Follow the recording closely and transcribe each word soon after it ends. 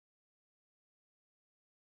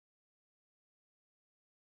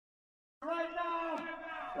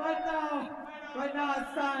Right now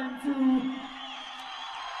it's time to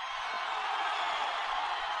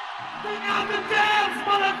sing out the dance,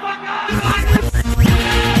 motherfucker!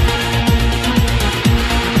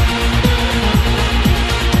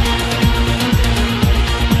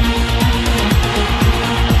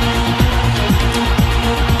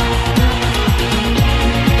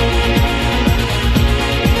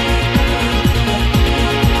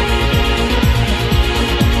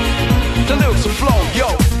 The lyrics will flow, yo,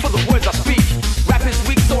 for the words I speak. Rap is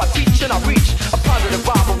weak, so I teach and I reach. A positive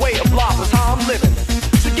vibe, a way of life is how I'm living.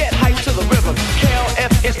 To get hype to the rhythm,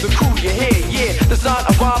 KLF is the crew you hear, yeah. Design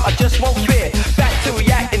a rhyme, I just won't fear. Back to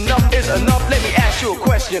react, enough is enough. Let me ask you a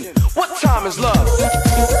question. What time is love?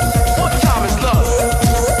 What time is love?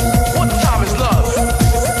 What time is love?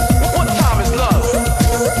 What time is love?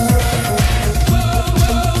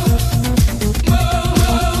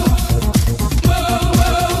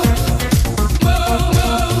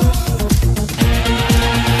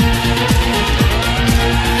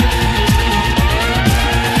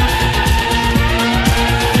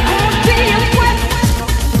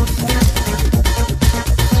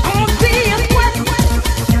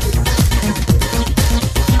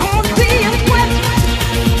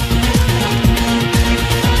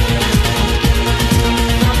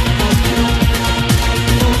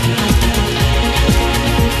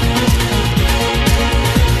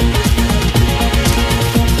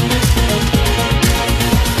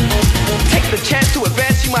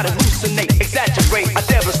 Hallucinate, exaggerate, I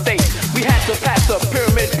devastate. We had to pass the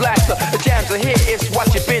pyramid blaster. The jams are here, it's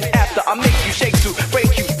what you've been after. I make you shake to,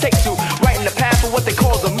 break you, take to. Right in the path of what they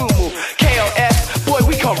call the moo-moo. KLF, boy,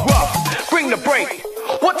 we come rough. Bring the break.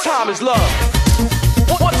 What time is love?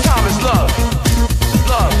 What time is love?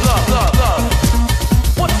 Love, love, love, love.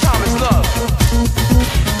 What time is love?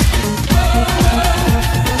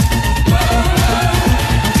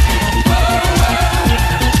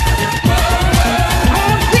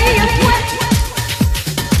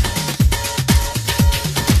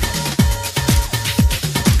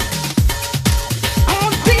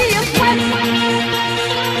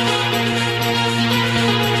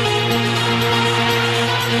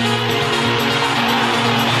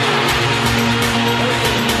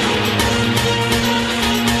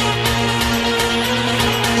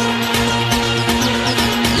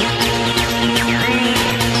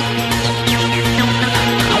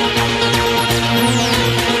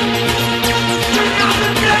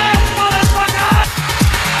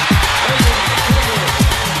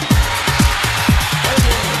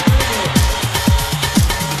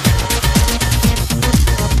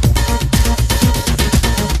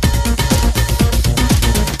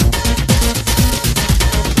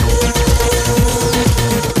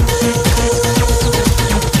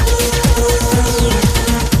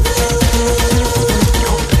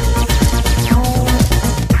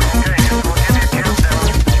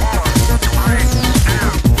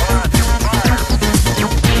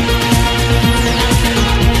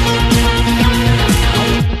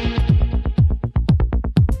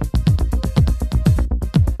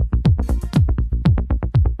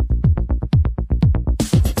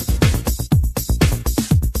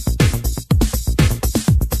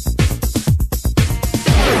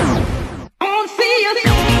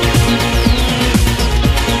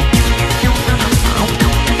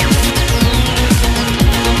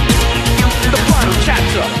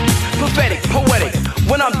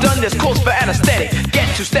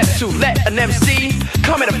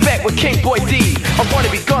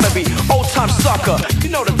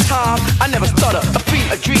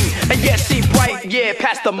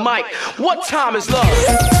 The mic. What time is love?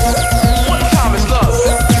 What time is love?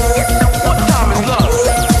 What time is love?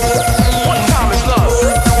 What time is love?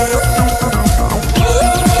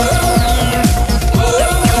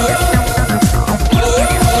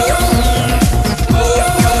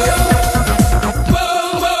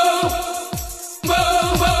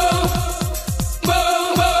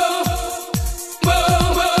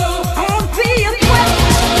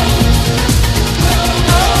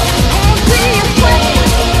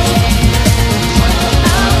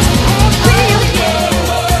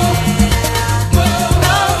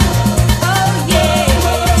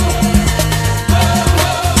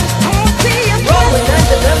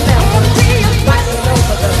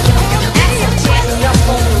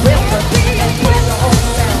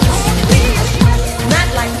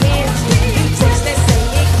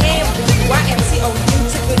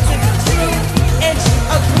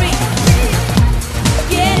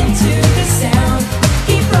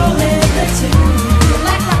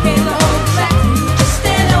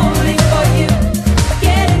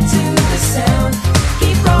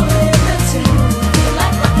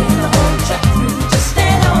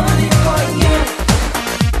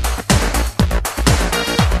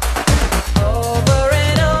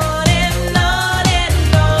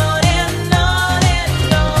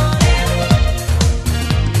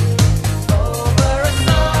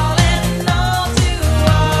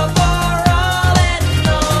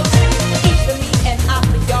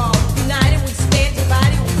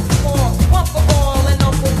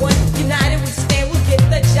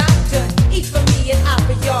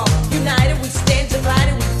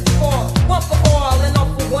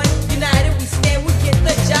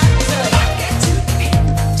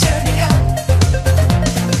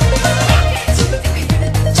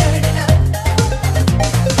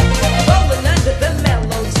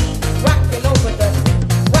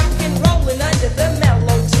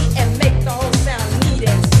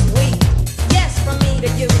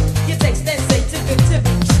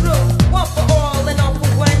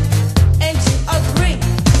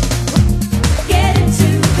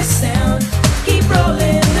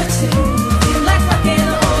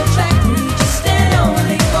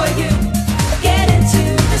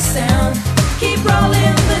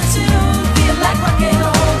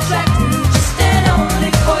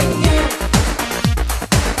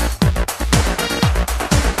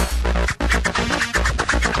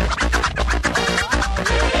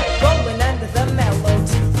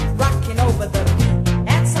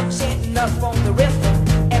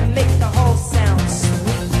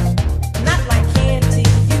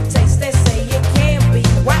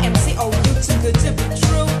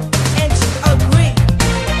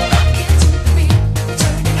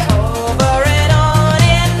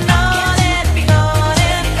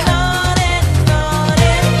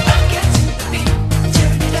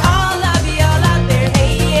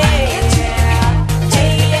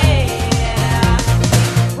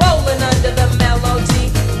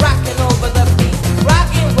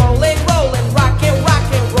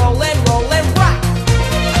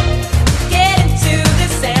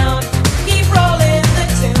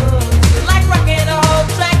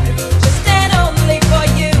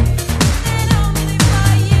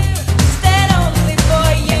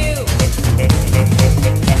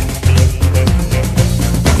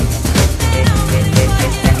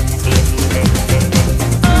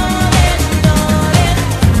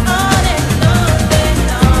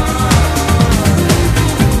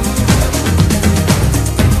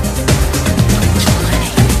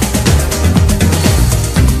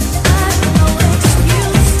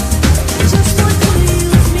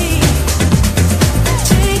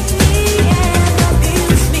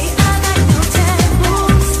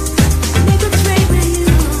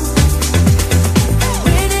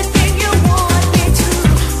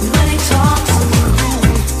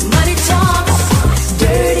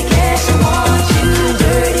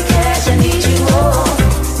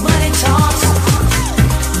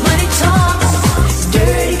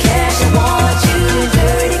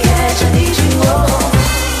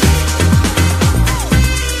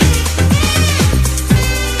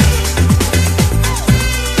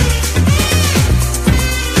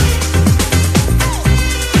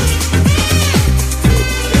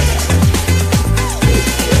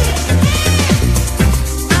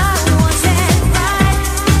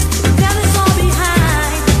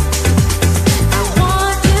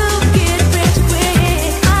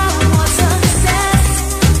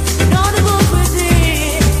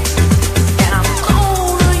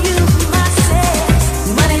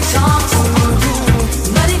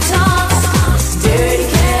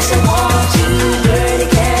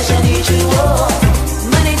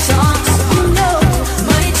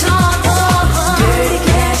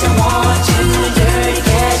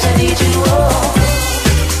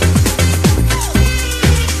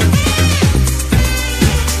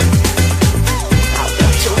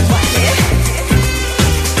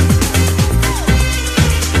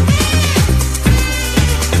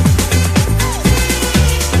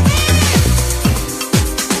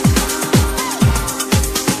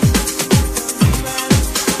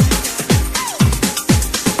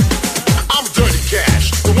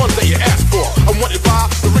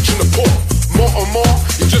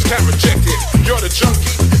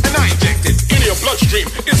 dream.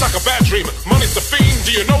 It's like a bad dream. Money's the fiend.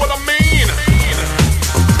 Do you know what I mean?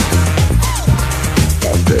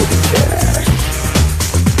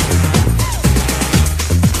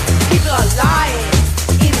 People are lying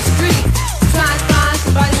in the street, trying to find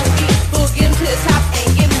somebody who eats. Who'll get them to the top and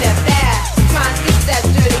give them that fast. Trying to get to that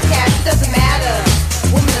dirty cash, it doesn't matter.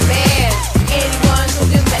 Woman or man, anyone who'll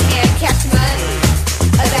give them a hand, catch money.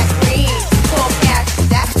 That green, full cash,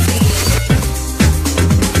 that's clean.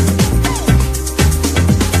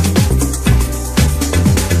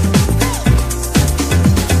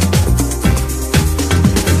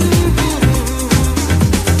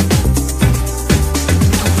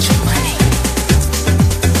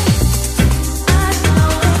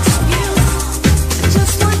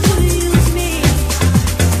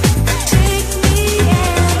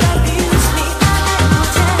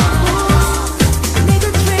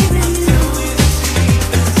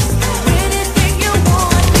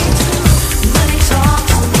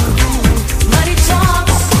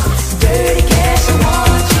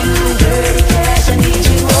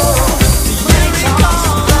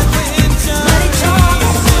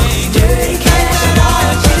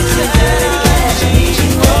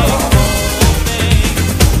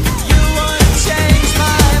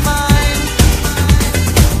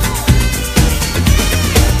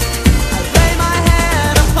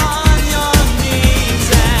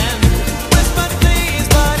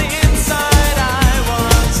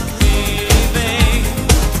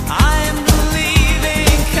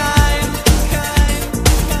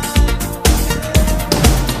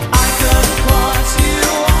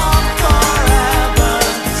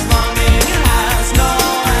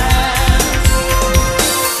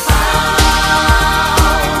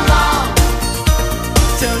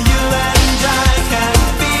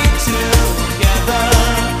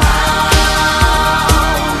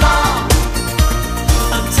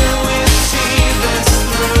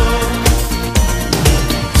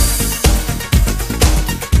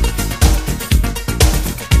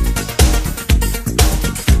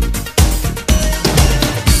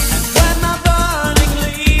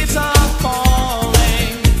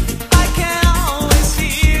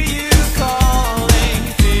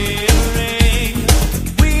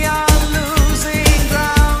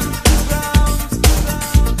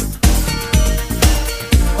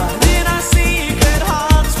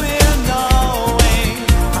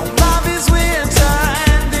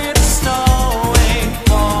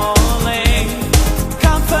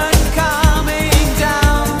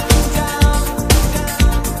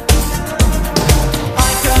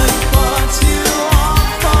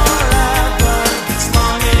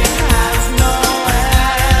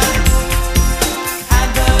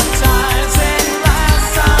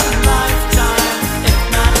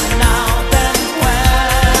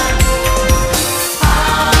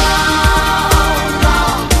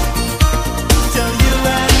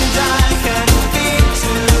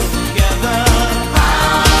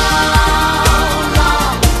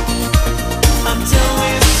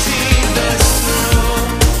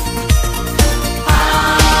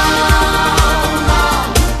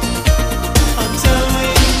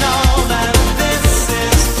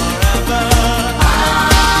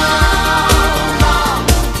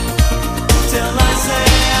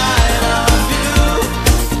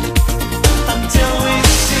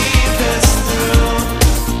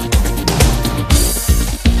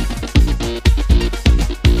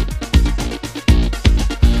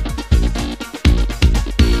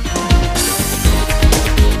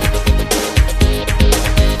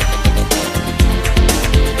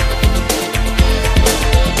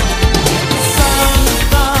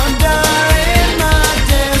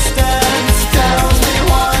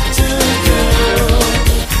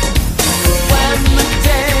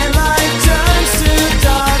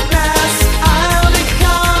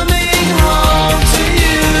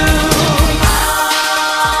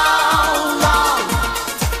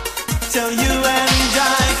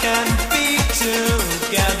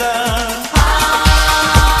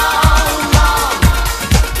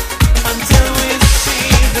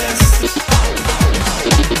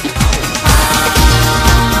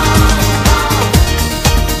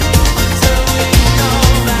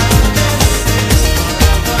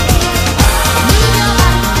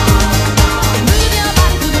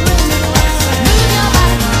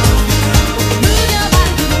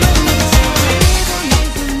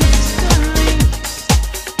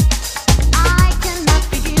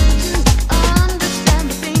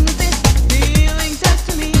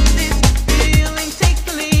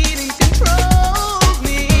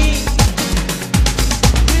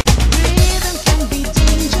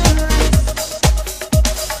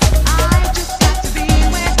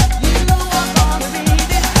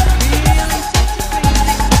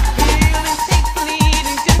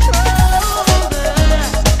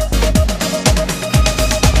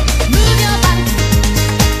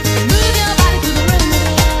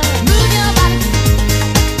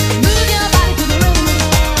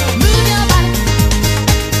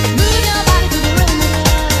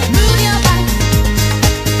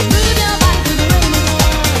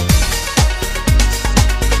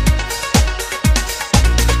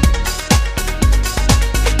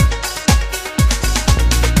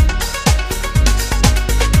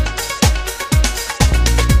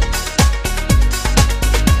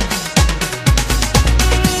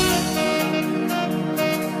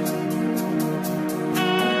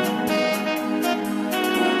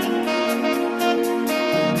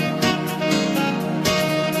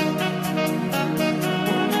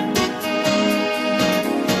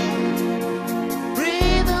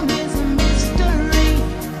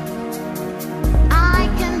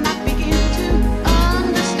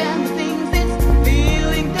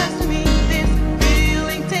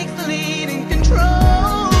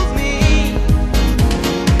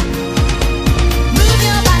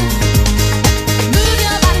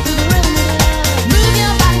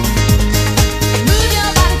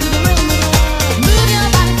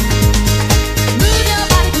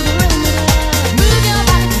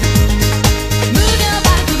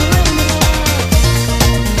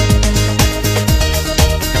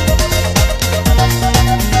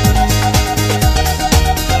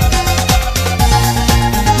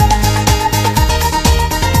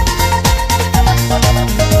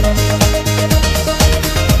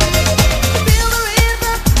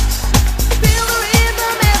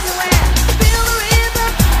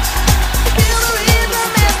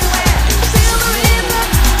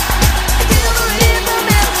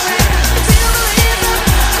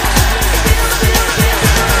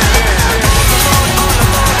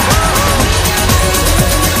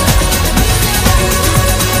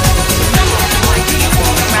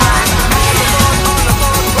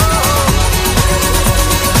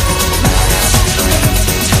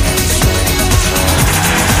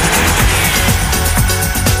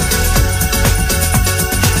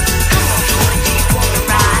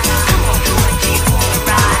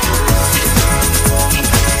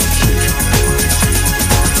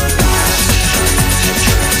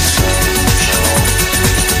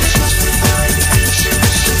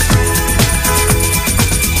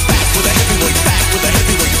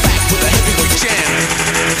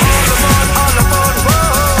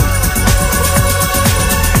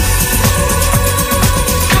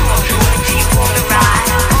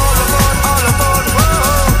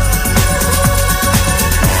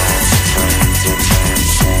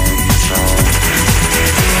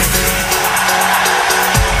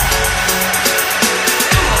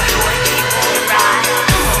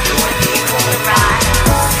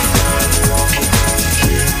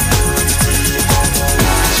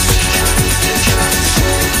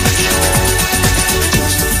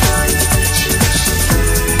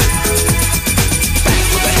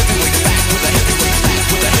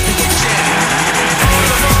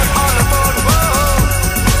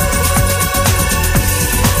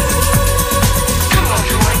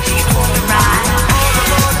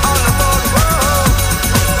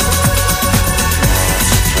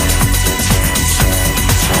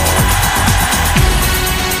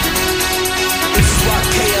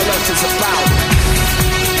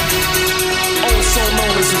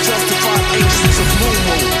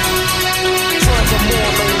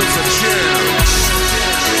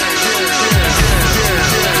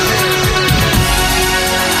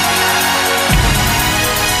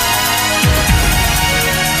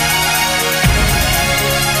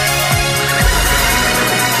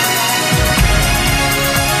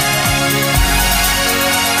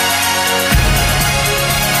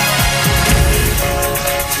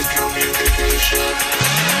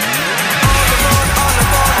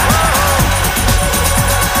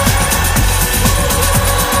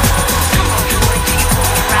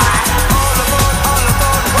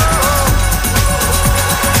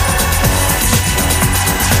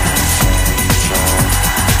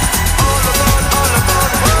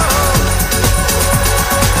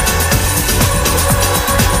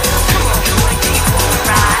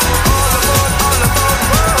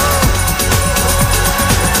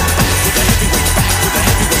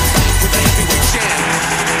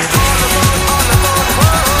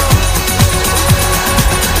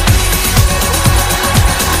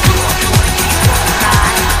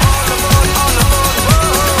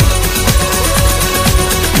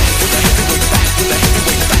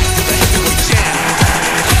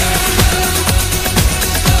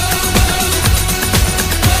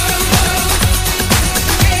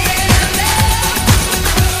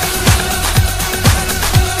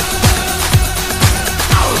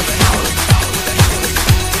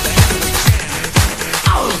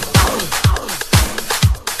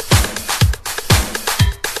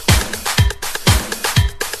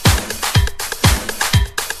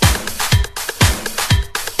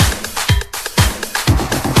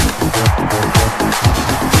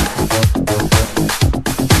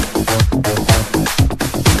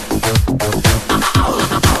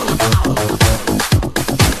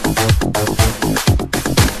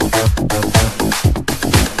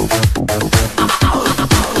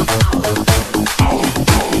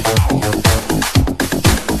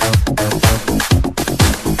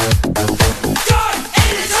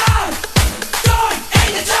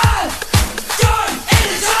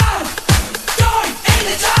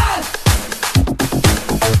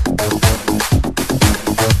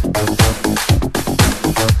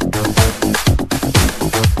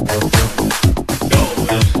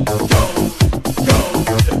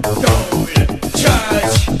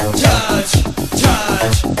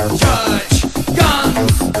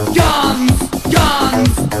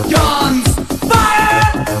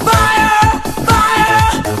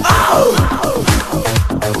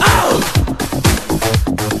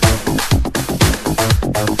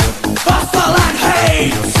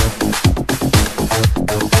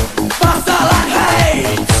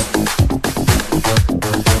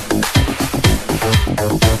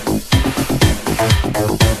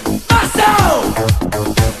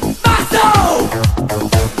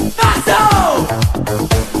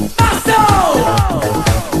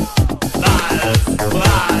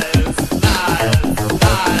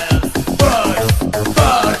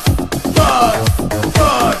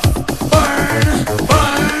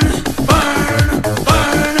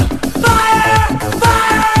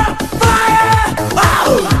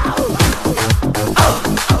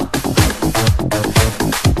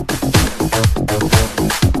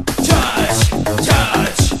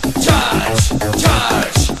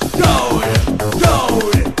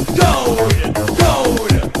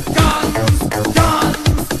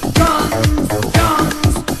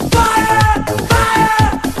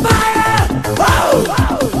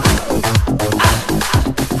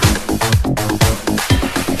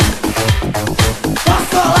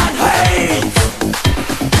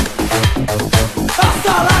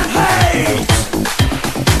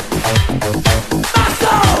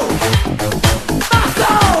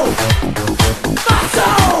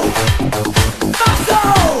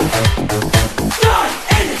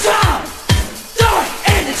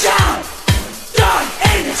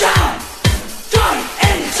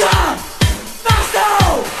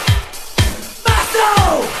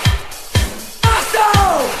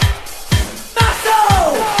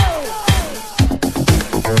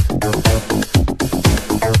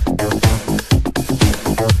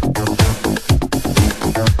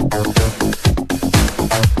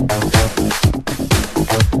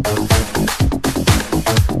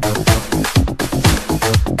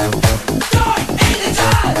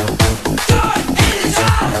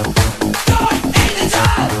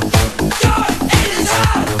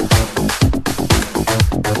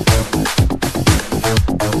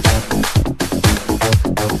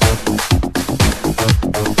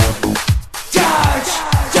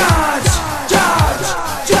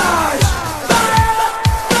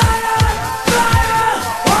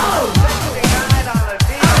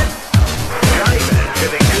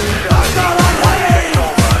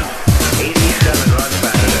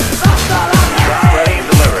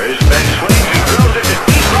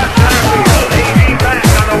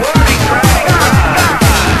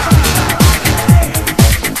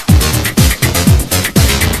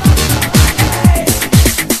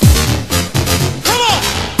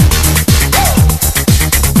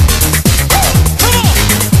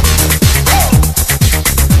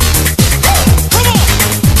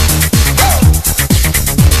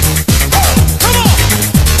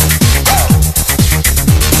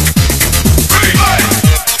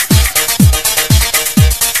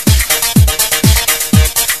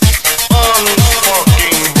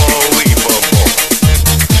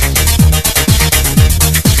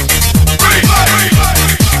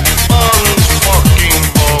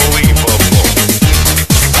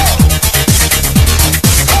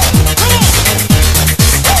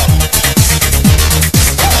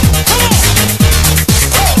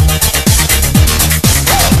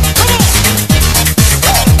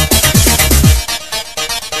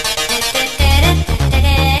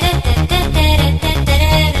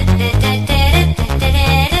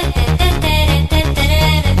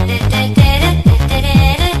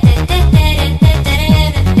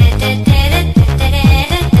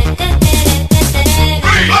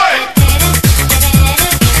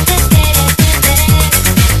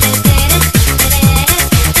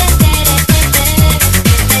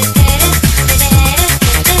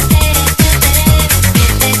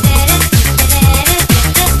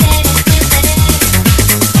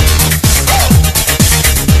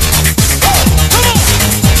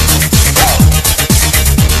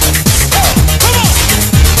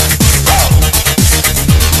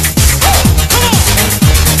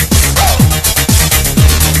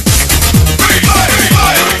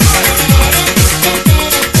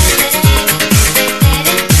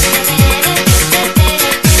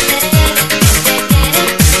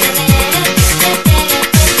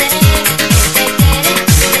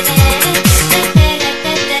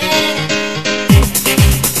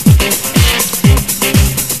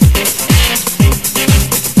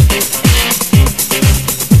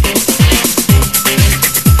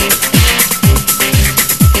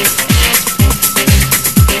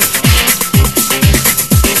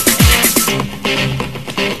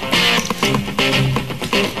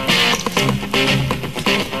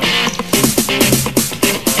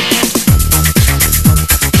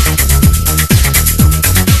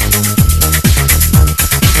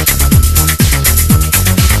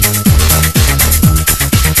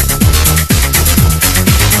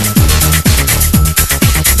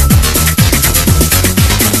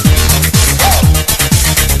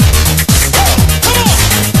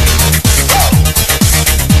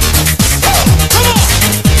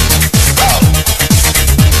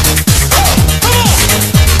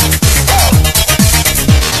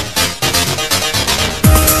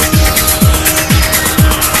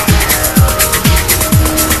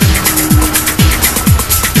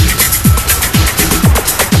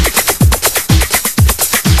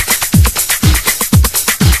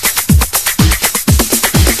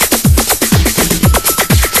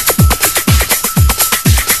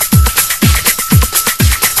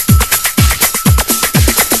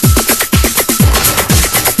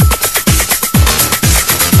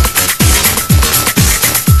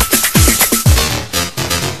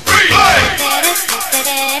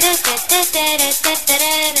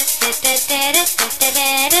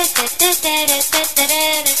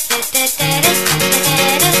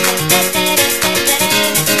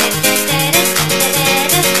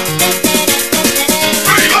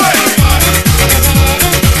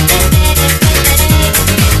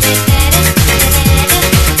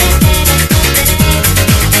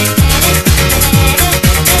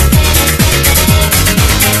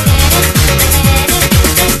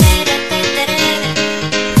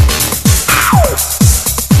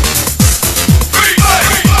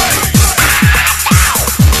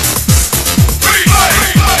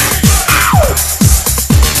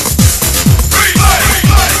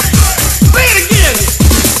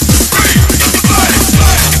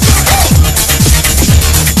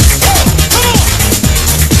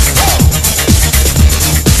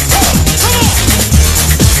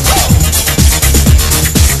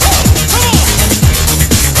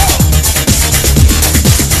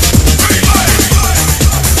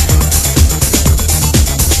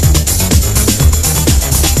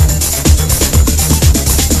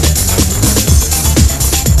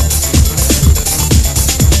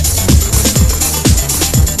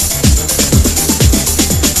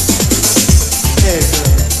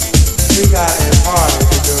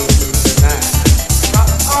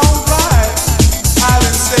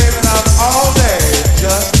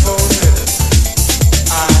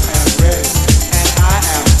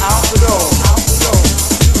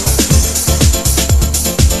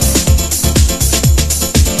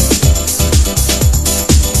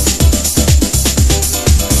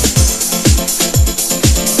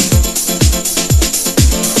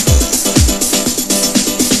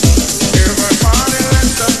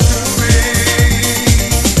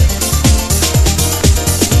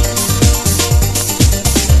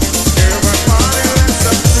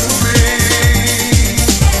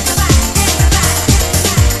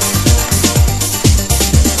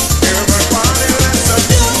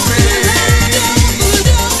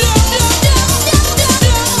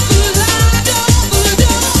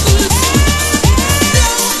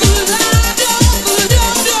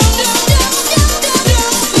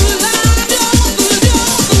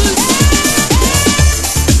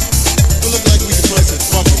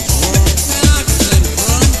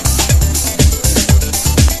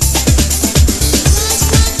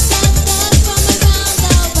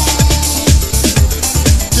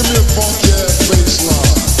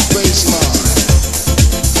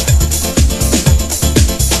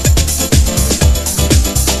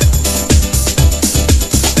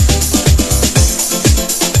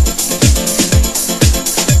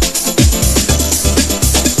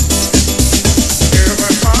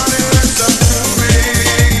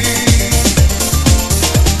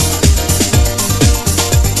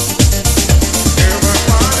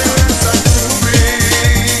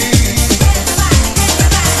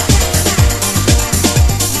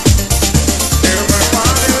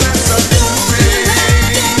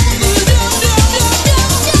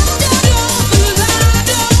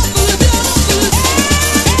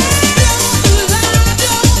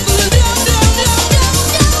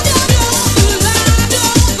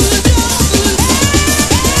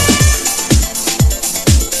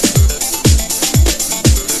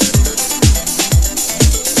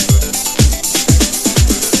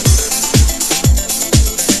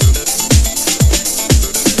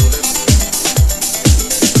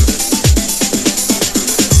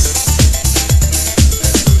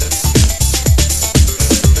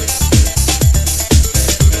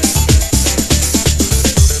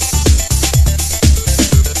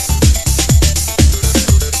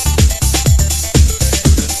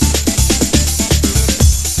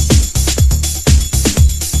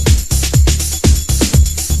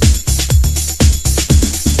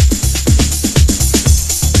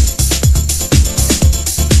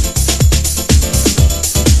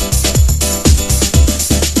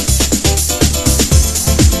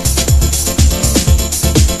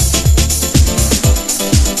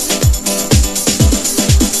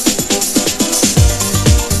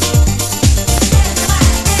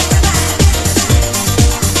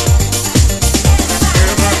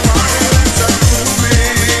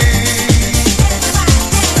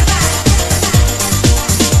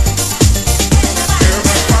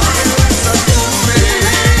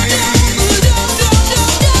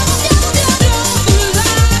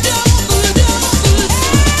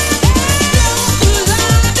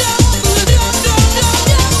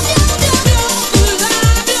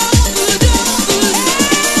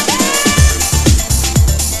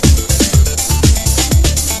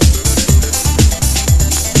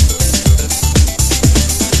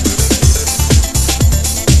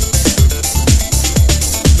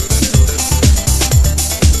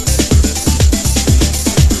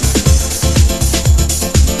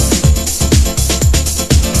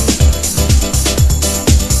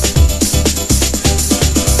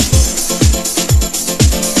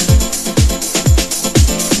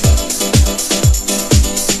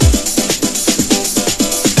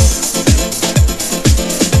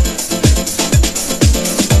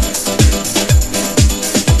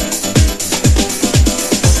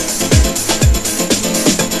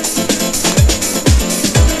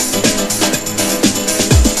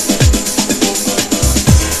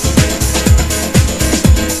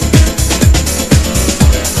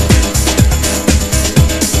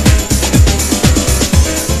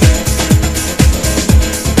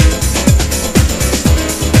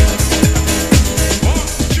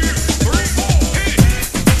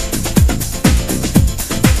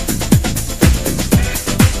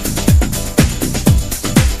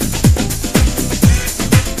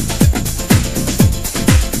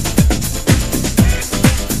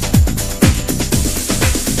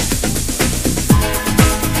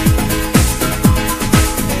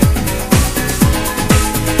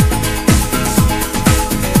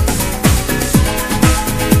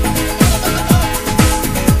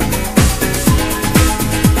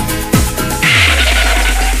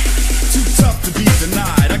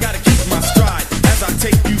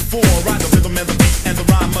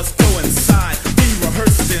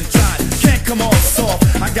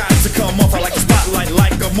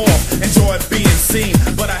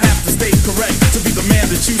 command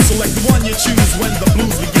to choose. Select the one you choose when the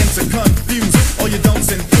blues begin to confuse all your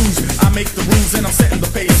don'ts and do's. I make the rules and I'm setting the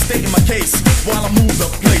pace, stating my case while I move the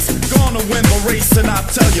place. Gonna win the race and I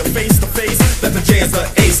tell you face to face that the J is the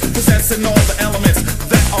ace, possessing all the elements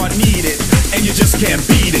that are needed, and you just can't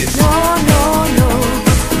beat it. No, no, no,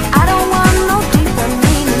 I don't want no deeper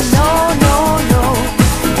meaning. No, no, no,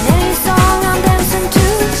 and any song I'm dancing to.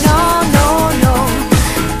 No, no, no,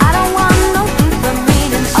 I don't want no deeper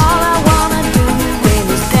meaning. All I wanna do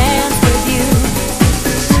is dance with you.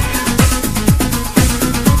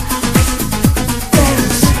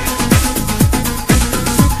 Dance,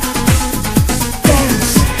 dance,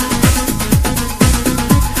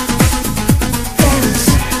 dance.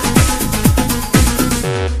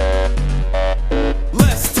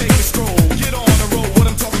 Let's take a stroll, get on the road. What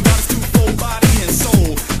I'm talking about is twofold, body and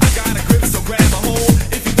soul. I got a grip, so grab a hold.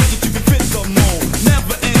 If you think that you can fit the mold,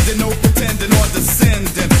 never ending, no pretending or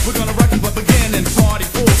descending. We're gonna rock but begin and party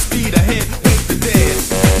full speed ahead. Wake the dead.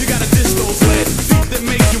 You gotta dish those lead feet that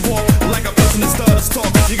make you walk like a person that stutters talk.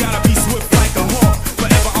 You gotta be swift like a hawk,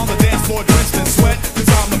 forever on the dance floor, drenched in sweat. Cause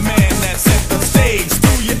I'm the man that set the stage,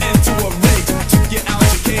 threw you into a rage, took you out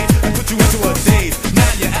your cage and put you into a daze.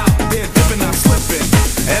 Now you're out there dipping, I'm slipping,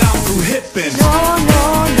 and I'm through hipping. No, no,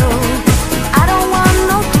 no, I don't want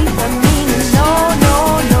no deeper meaning. No, no,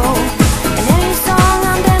 no, and any song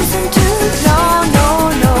I'm dancing to. No, no,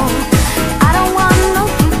 no, I don't want no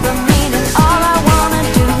deeper meaning. All I wanna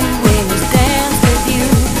do is dance with you.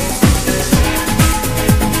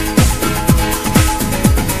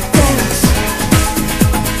 Dance,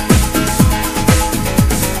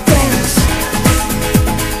 dance,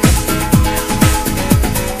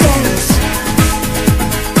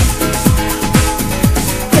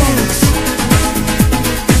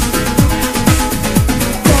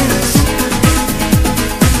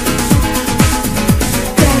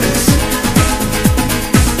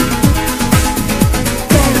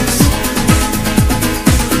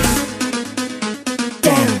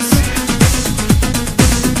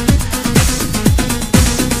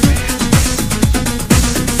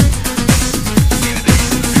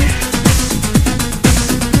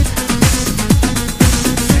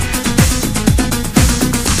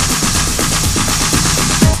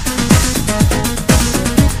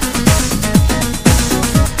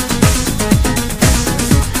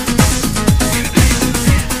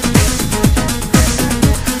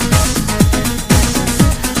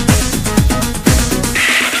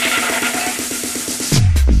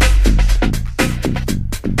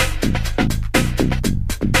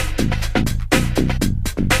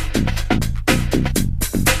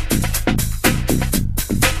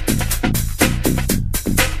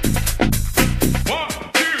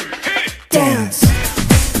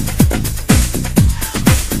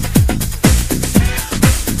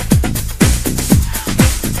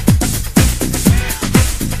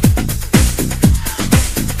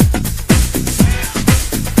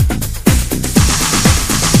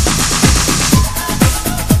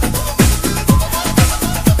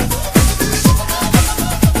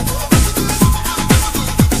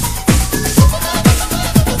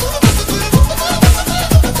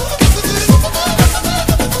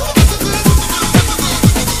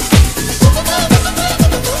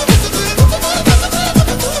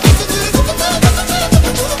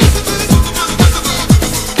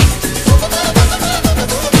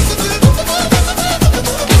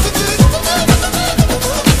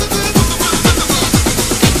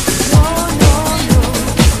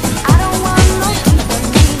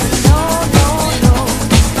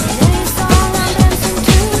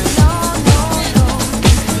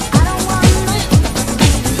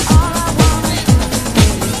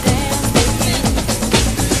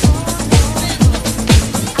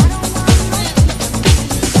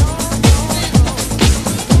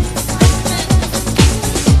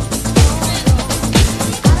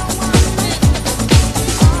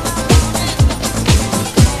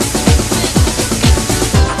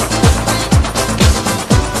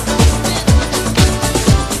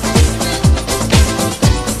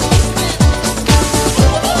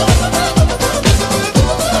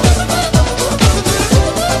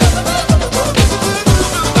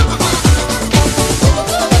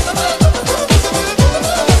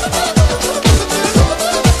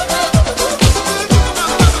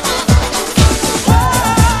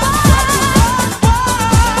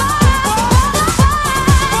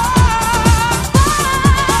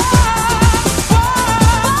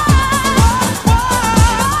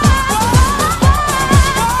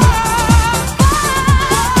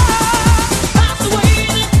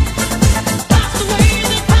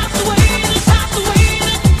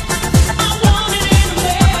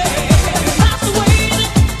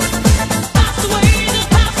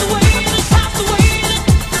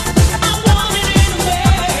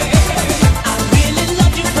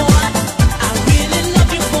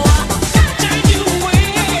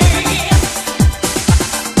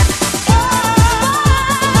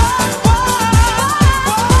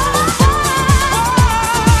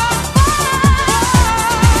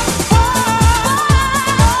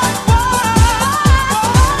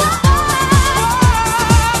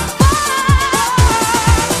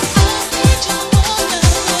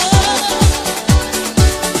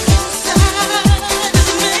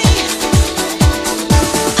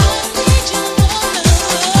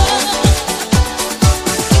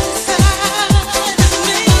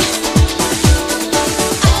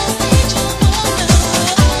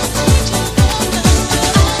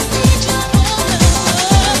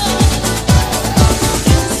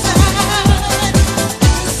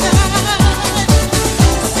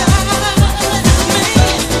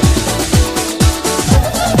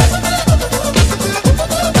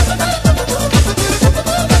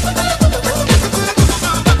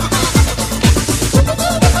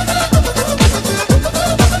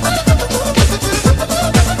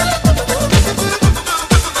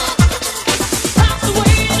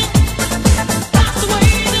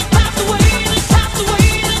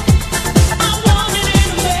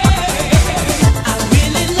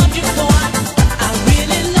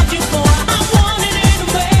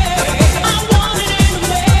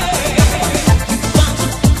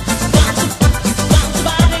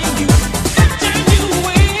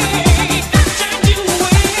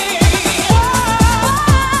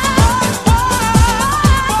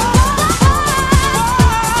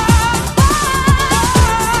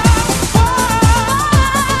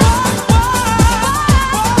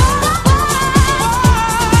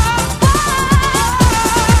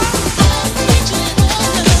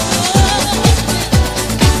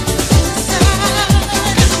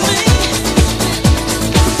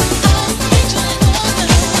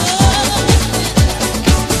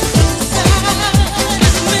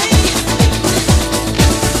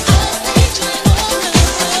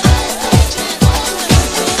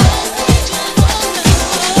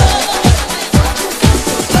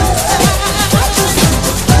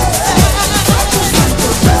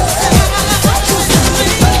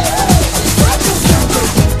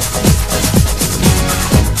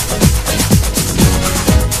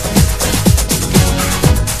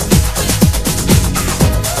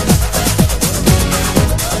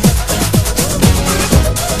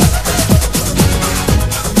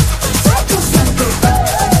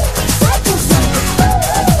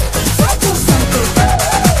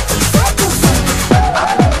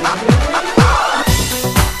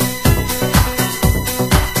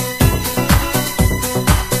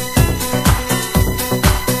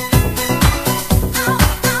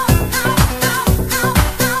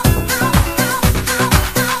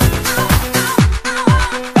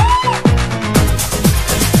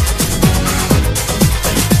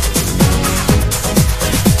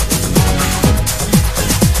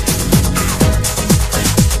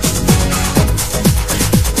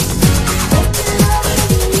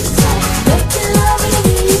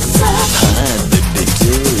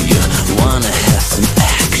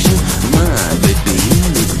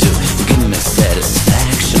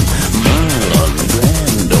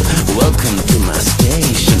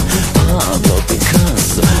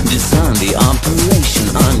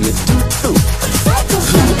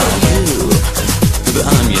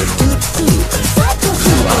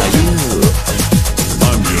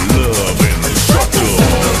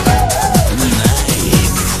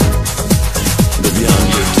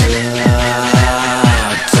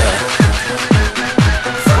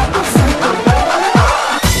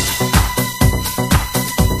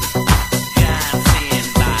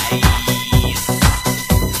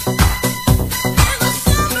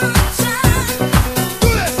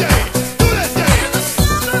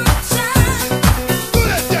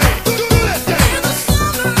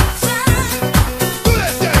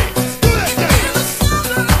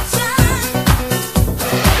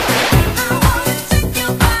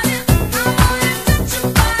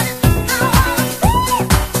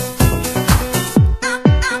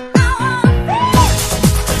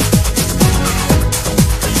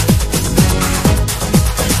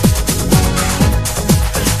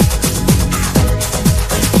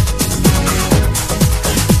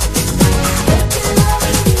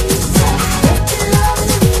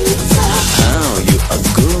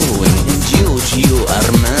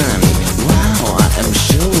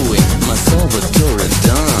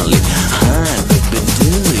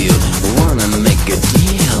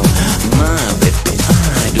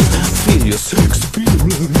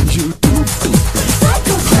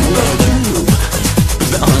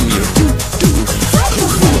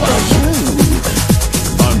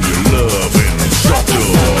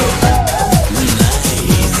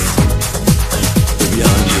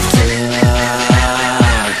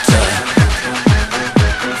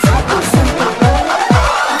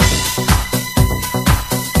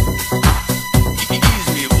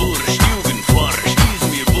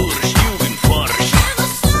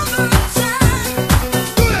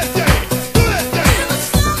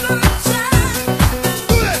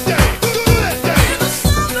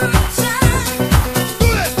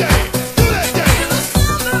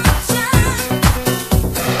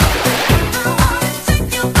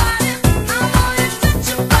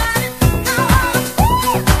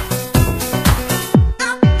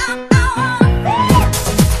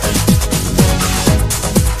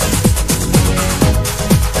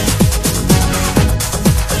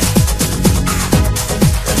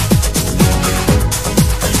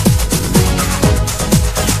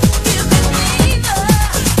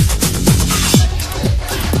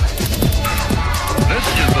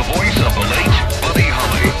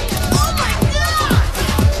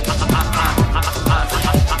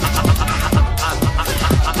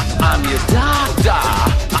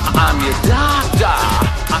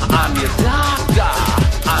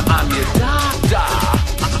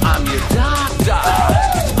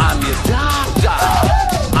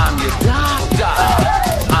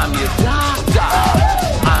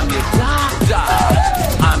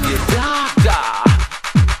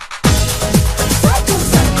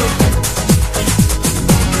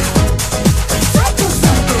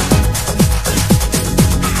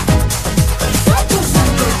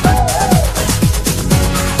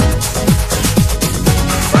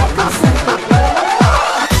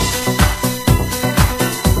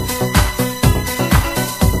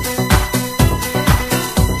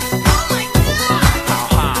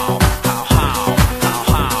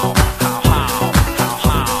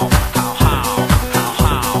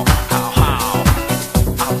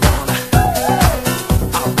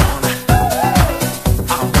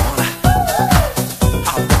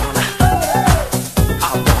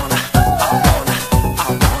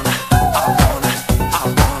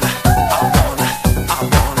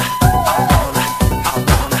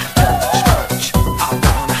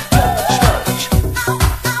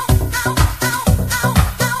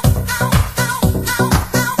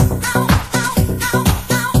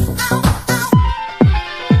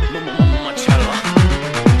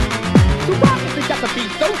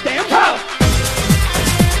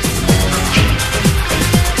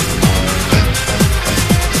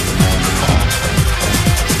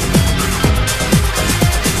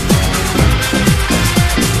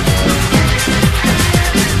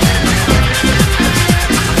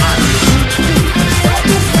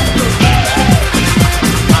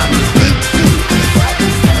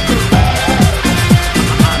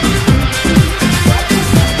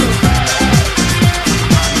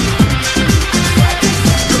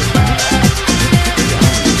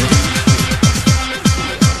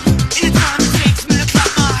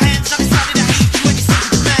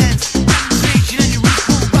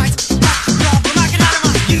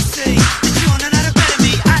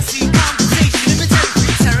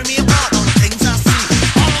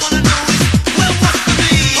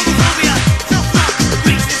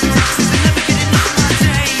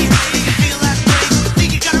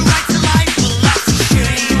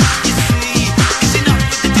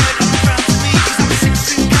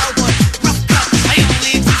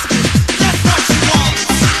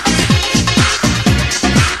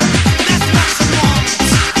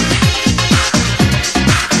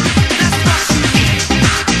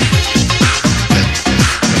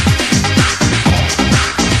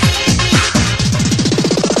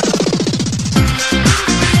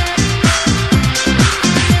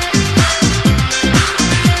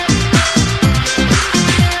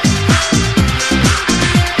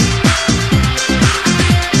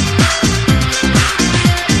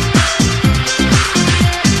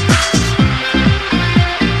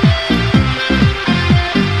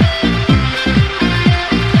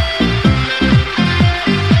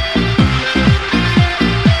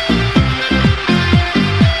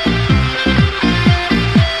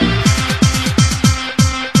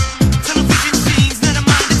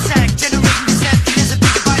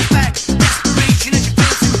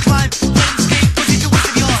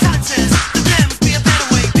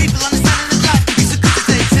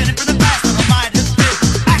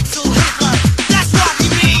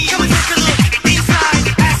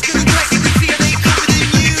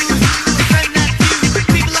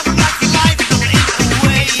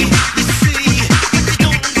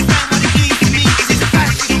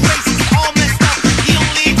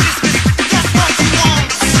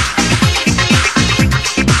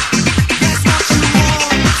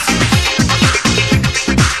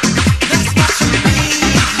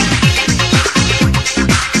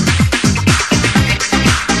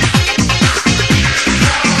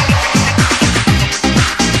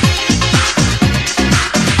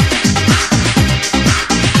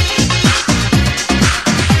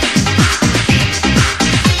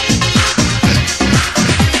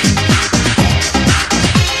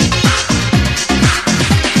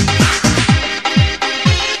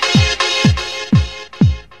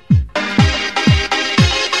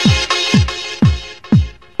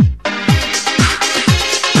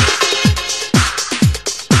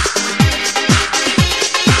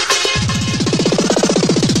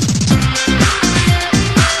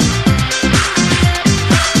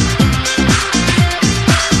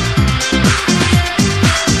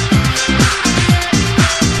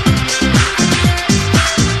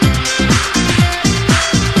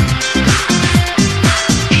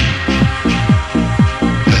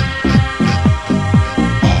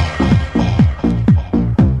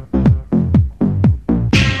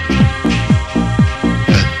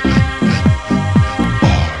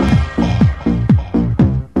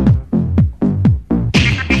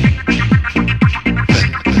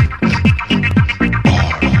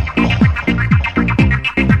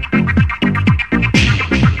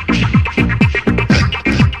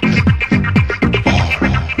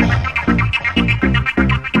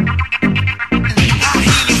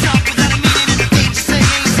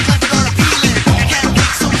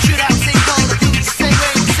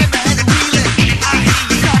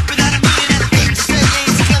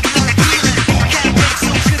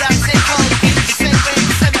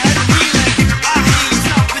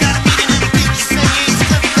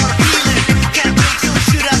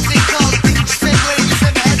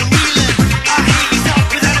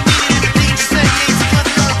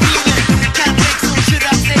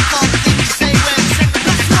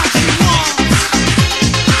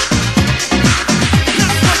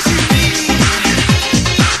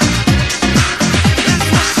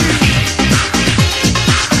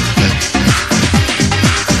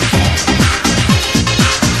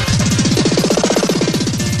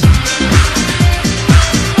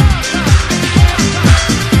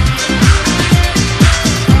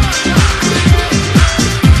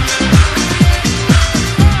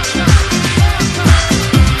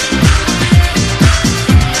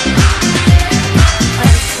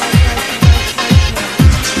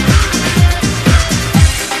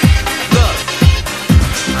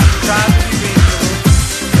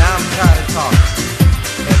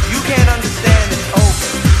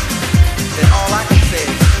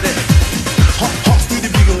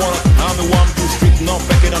 on,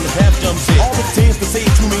 back it on the half jump set. All the things they say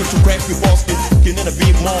to me to crack your basket. Getting in a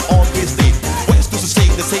big more on this day. West to say,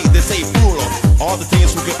 they say plural. All the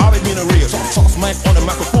things we can always mean a real. Sauce mic on the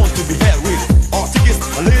microphone to be had real. All tickets,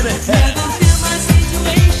 a little head. Never feel my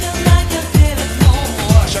situation like you feel it no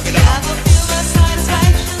more. Check it out. Never feel my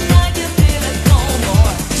satisfaction like you feel it no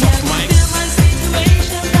more. Sauce Never mic. feel my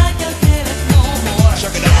situation like you feel it no more.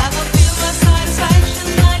 Check it out. Never feel my satisfaction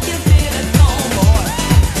like you feel it no more.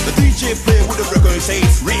 The DJ play with the record and say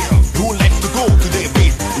it's real. Who like to go to their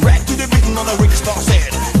beat? Right to the beat on the Rick Star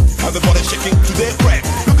said. Everybody shaking to their crack.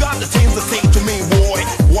 Look out the things they say to me, boy.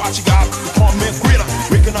 Watch you got the comment critter.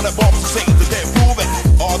 Waking up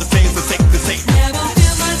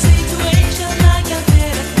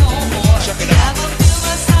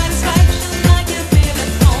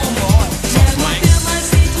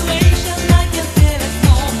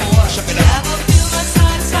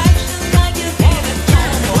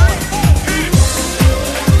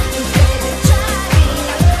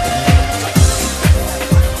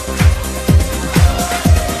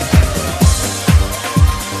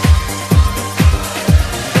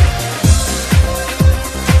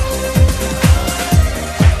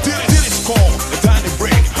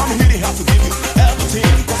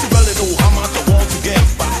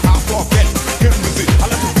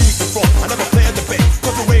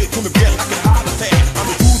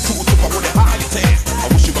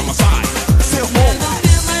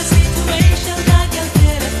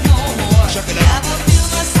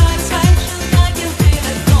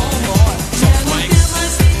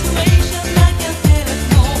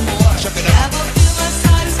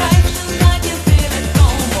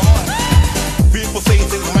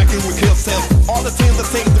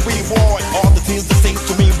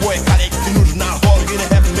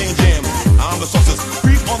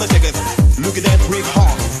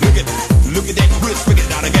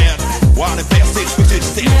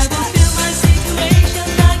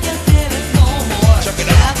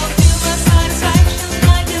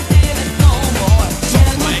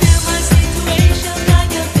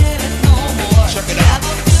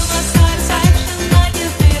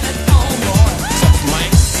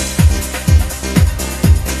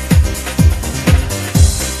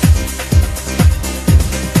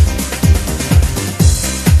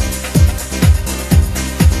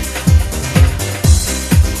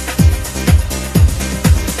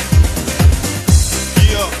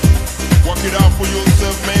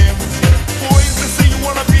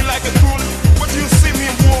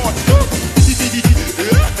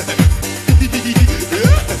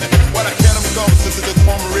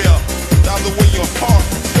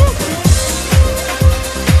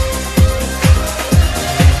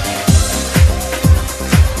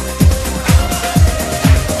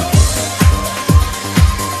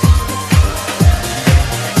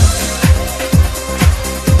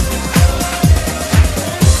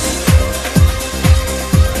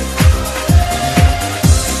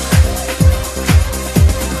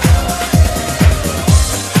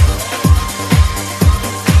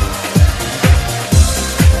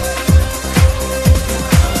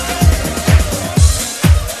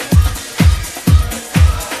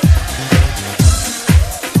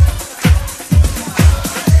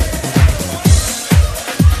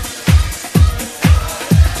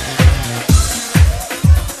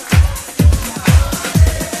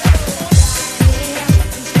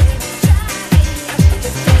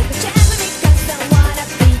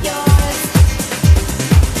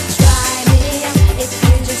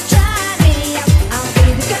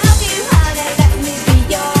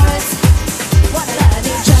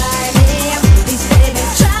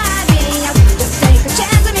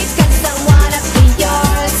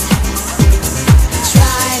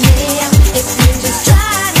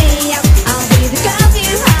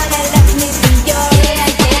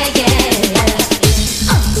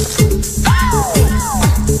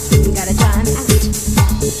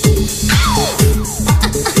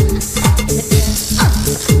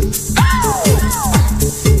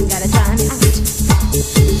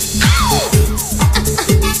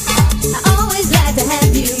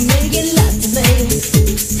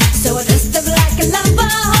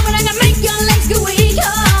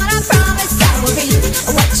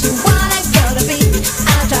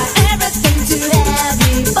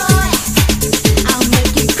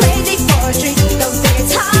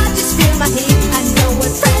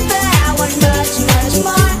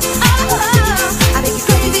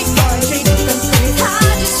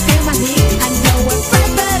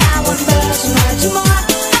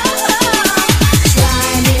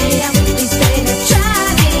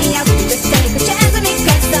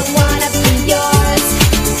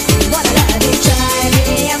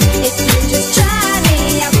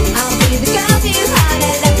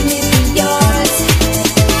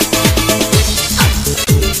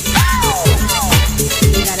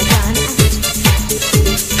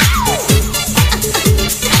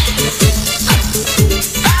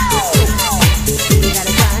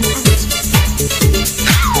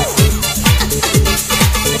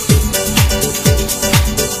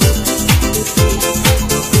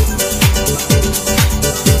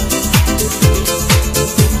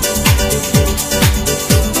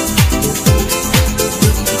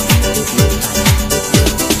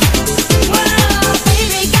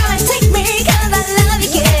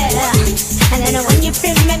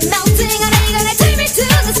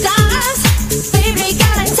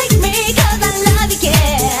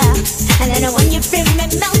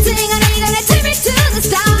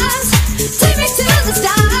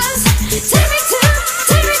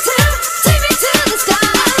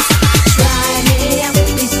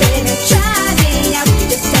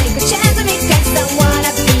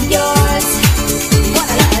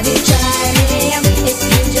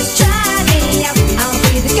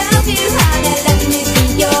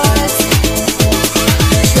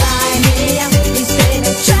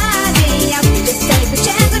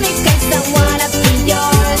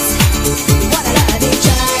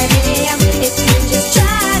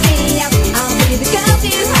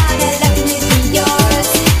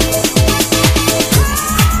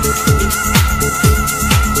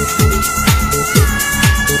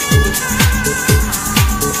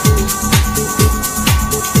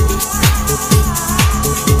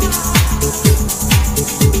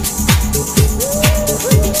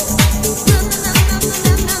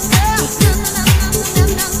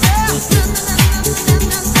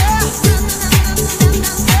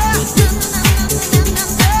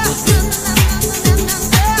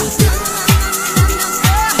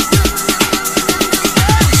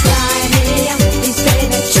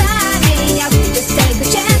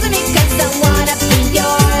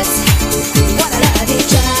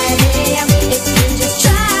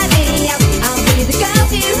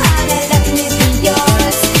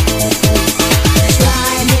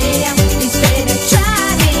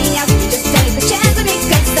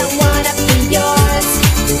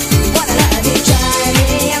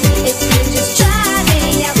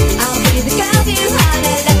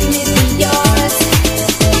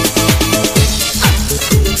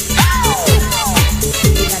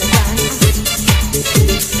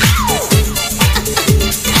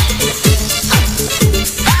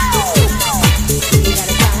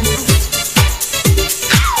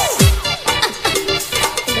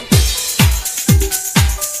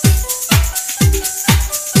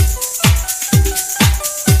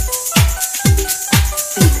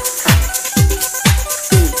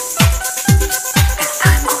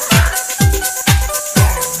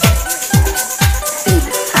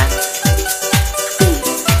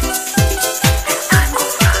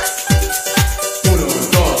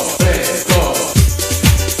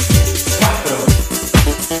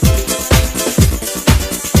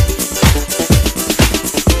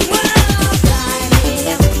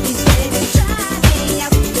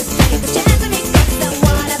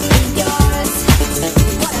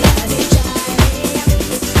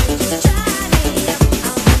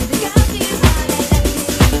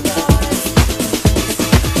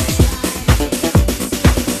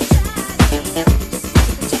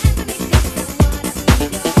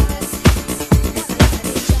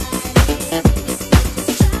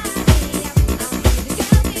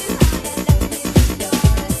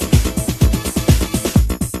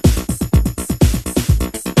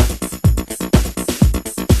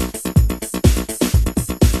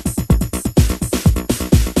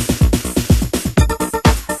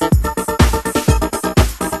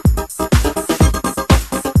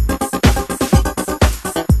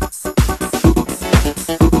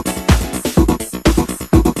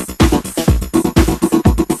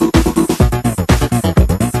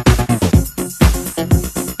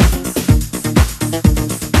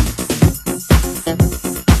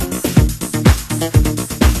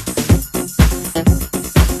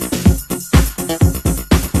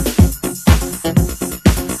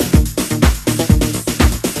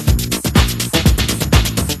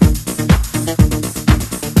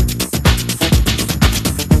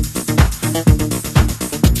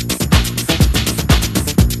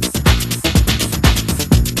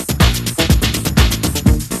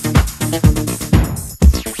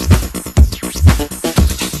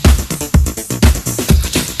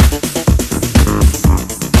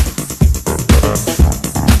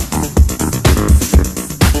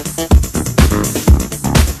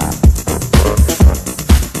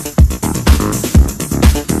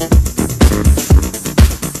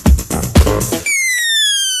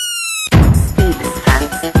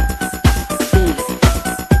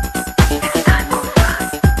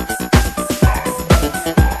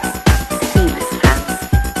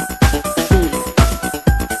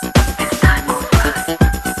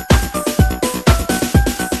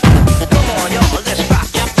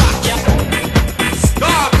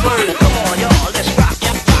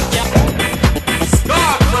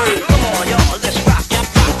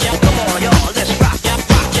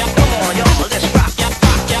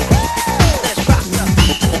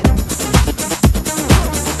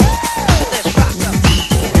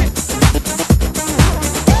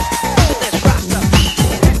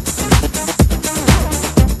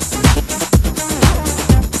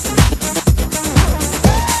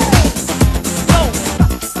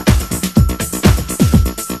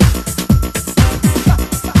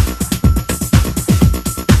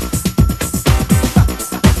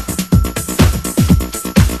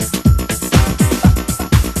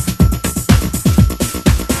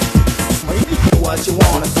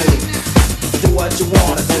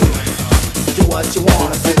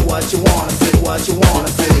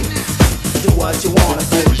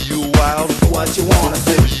what you wanna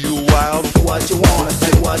do. You wild, what you wanna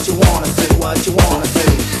do, what you wanna do, what you wanna do.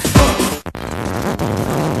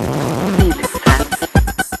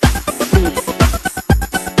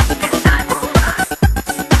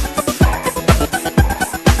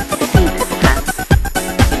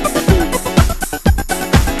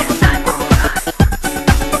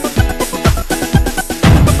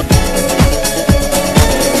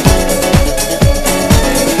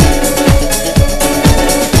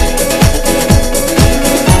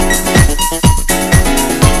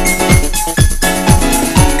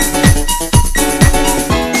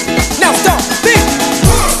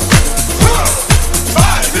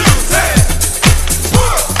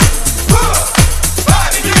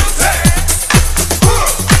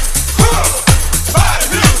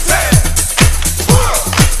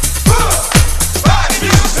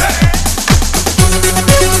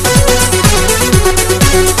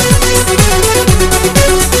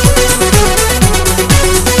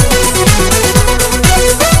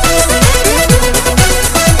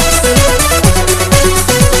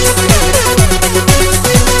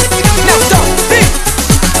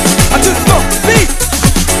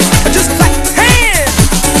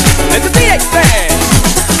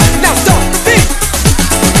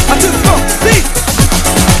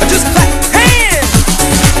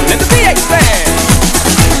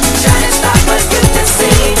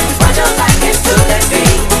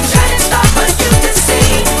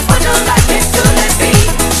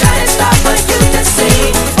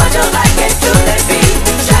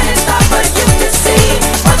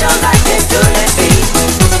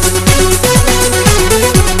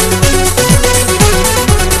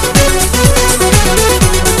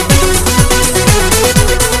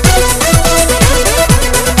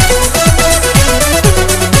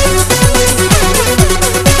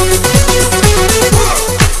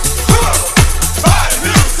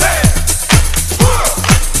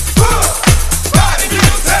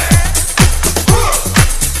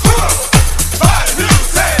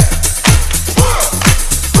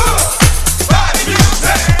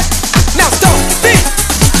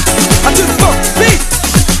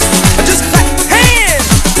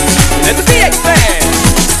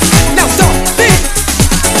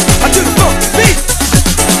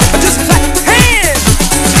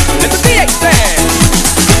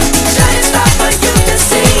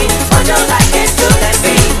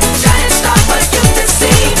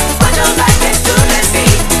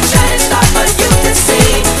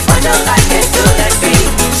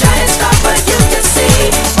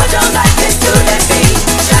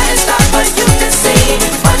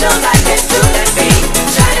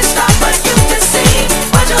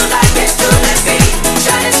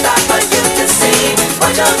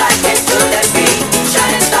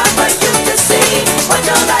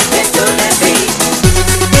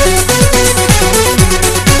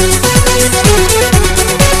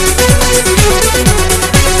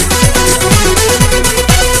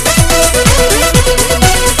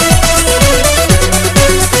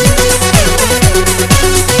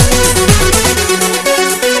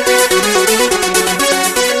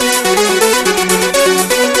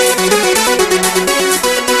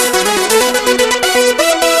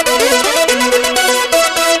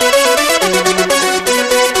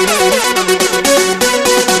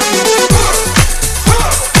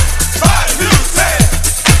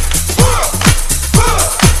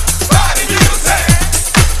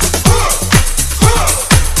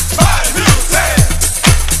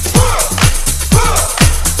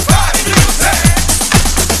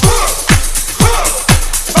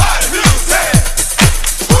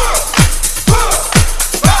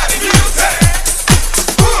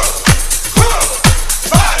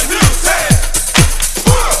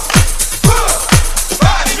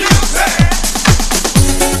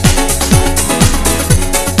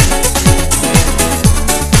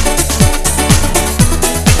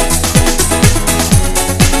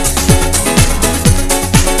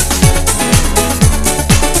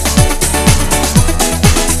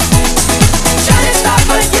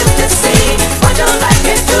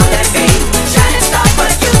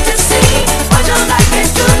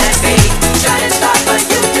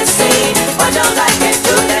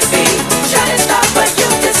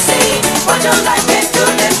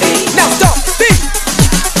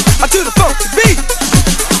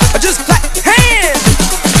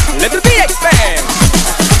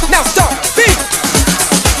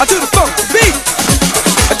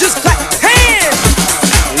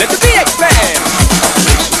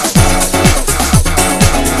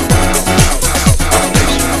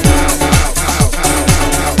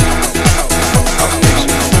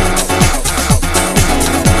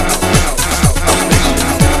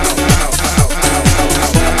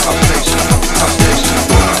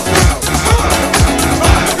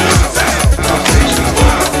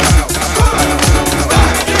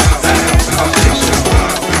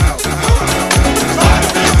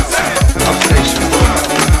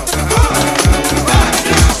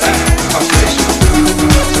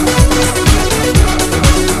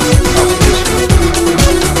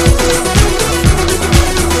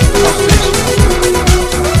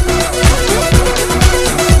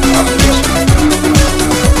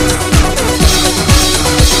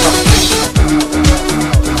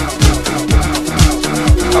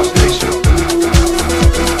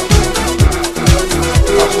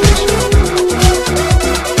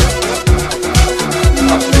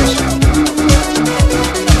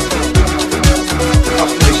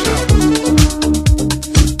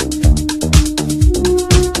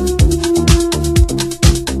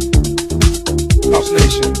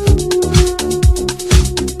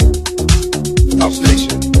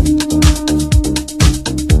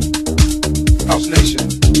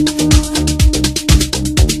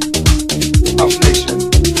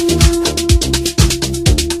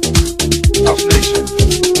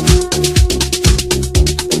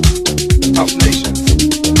 House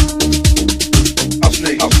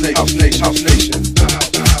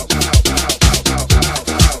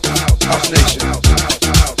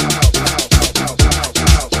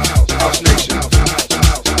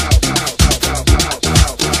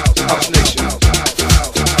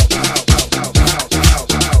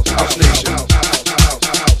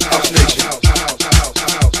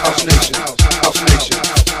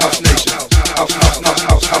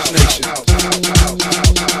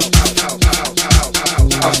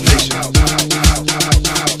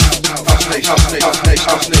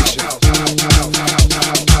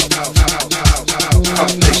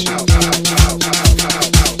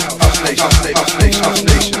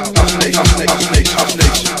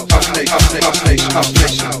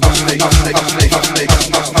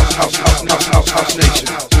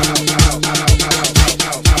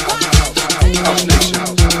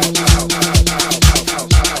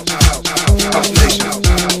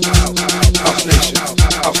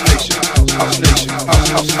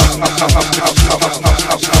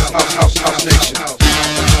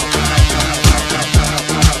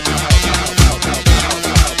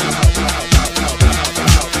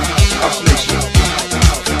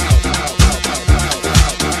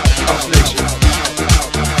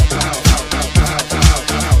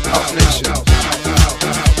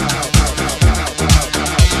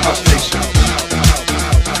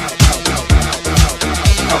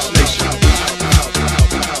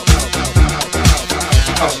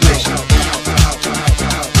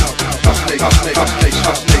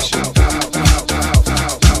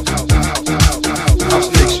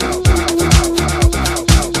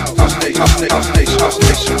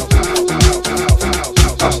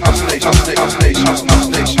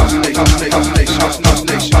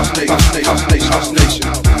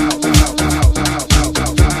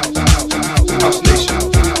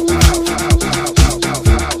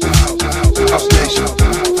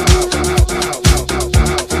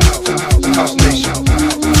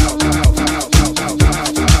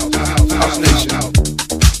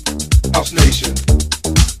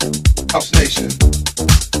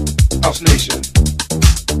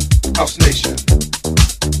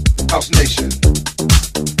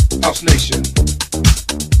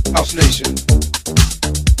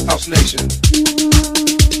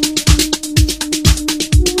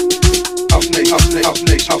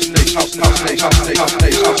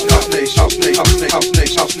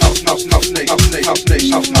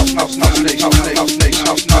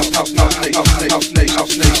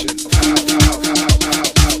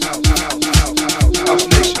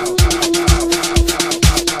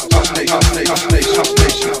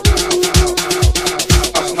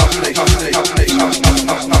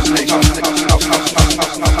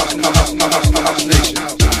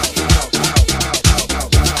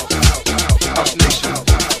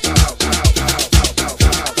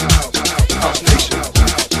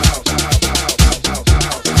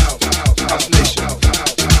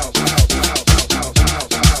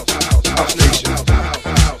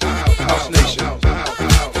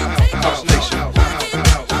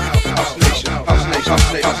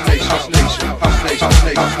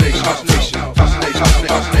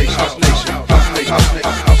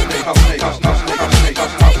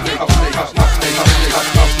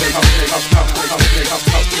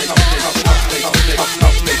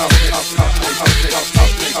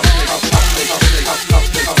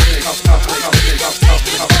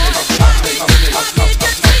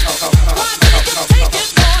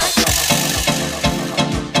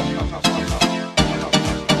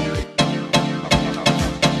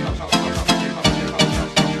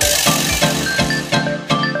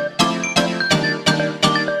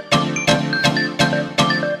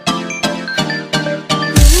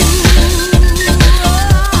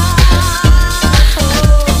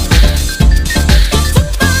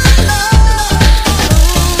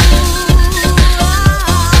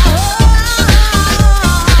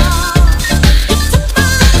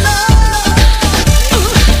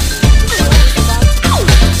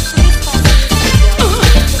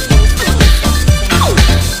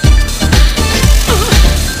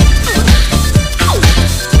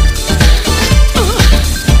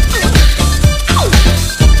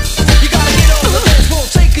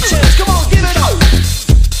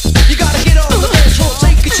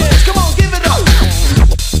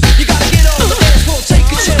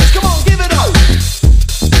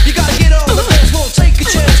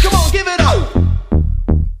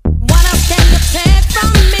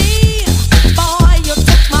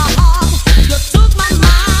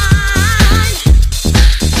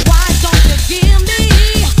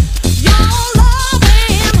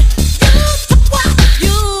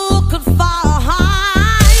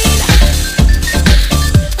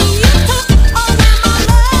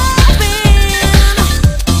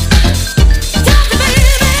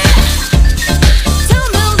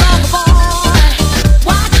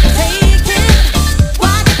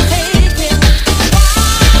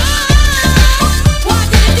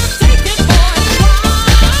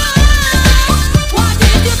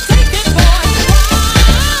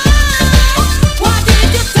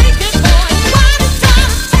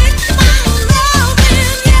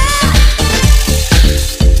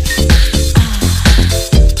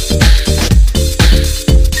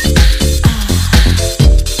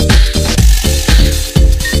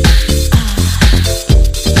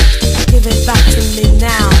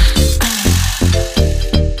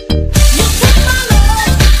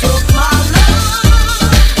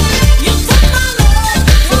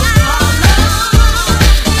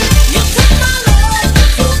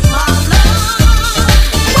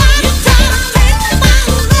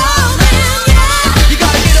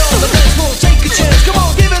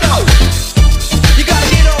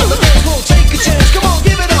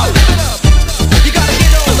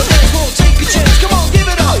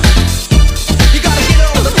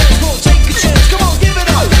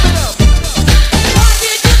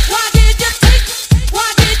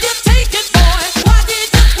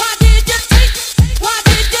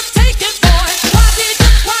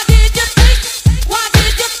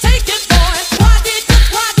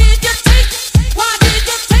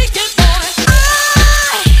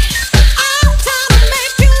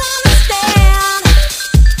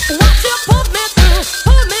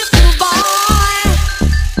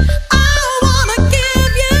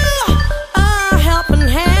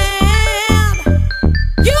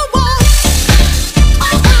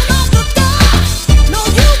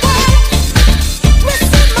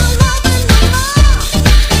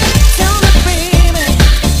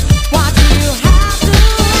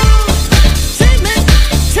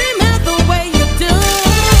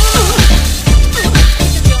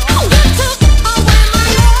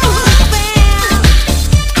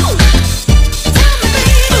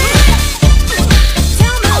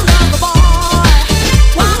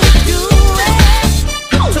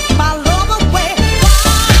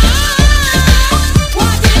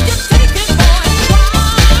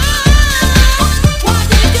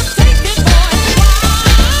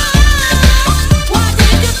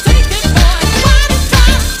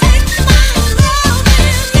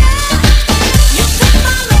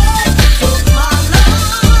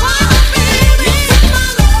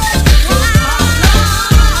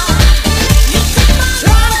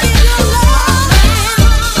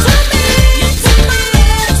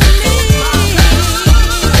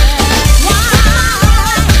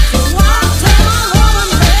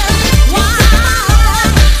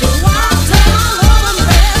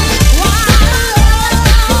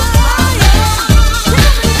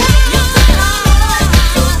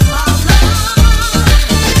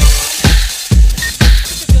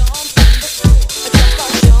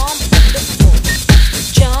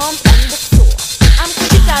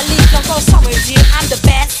 'cause summer is here. I'm the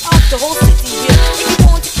best of the whole city here. If you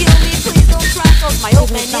want to kill me, please don't try, 'cause my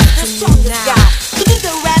old man is the strongest guy. To do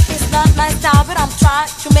the rap is not my style, but I'm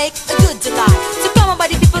trying to make a good July. So come on,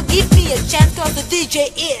 buddy, people, give me a chance, 'cause the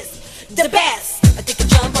DJ is the best. I take a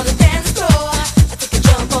jump on the dance floor. I take a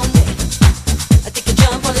jump on it. I take a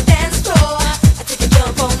jump on the dance floor. I take a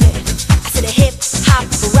jump on it. I said a hip hop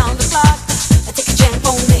around the clock. I take a jump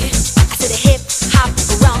on it. I said a hip hop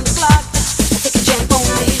around the clock. I take a jump on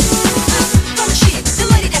it. Come shit, the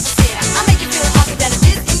lady that was there. I make you feel happy that it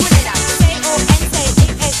is in Grenada.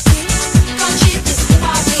 K-O-N-K-A-S-T. Come shit, this is the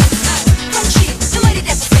party. Come shit, the lady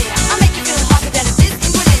that was there. I make you feel happy that it is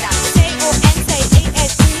in Grenada.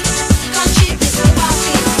 K-O-N-K-A-S-T. Come shit, this is the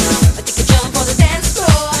party. I take a jump on the dance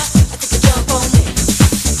floor. I take a jump on it.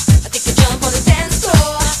 I take a jump on the dance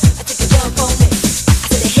floor. I take a jump on it. I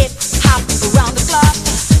said a hip hop around the clock.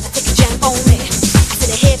 I take a jump on it. I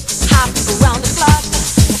said a hip hop around the clock.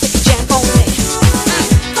 I take a jump on it.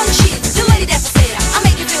 Come shit, the lady that was there. I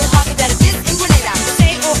make you feel happy that it is in Grenada.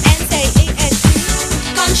 K-O-N-K-A-S-T.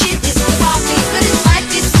 Come shit, this is the party. But it might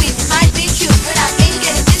be sweet, it might be cute, but I ain't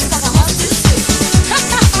getting this 'cause I'm hot too sweet.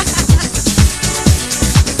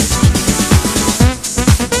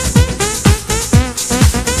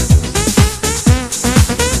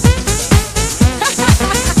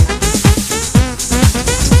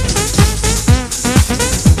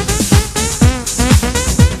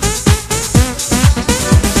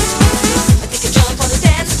 I take a jump on the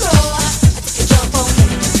dance floor. I take a jump on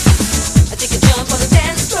it. I take a jump on the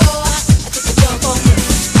dance floor. I take a jump on it.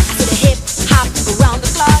 I said a hip hop around the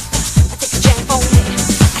clock. I take a jump on it.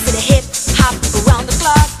 I said a hip hop around the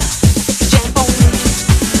clock. I take a jump on it.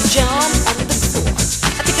 Jump on the floor.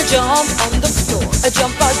 I take a jump on the floor. A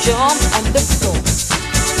jump on the floor.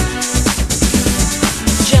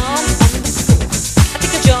 Jump on the floor. I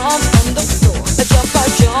take a jump on the floor. A jump on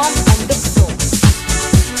the floor.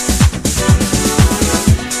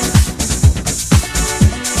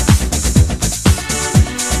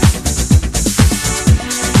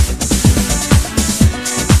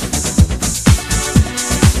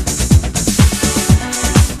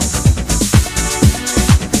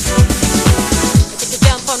 I take a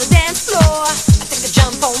jump on the dance floor. I take a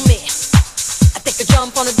jump on me. I take a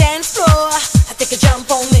jump on the dance floor. I take a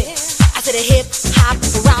jump on me. I said a hip hop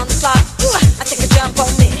around the clock. Ooh, I take a jump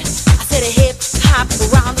on me. I said a hip hop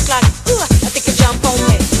around the clock. Ooh, I take a jump on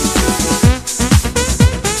me.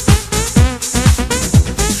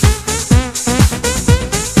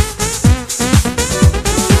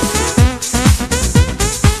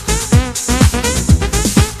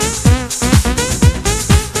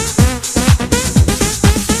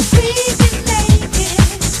 Freaking naked.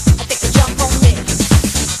 I take a jump on me.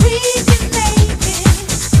 Freaking naked.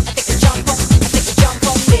 I take a jump on. I take a jump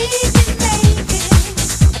on me. Freaking naked.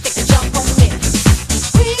 I take a jump on me.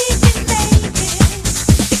 Freaking naked.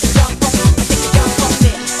 I take a jump on. I take a jump on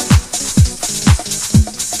me.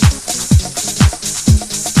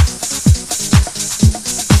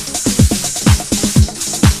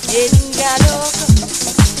 Engaloco,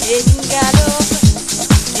 engaloco,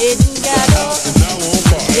 engaloco,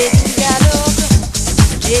 engaloco,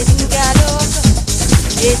 engaloco,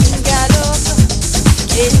 engaloco,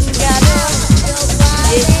 engaloco,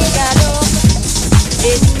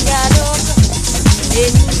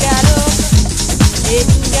 engaloco,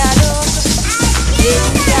 engaloco,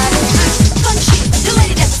 engaloco. Come shit, the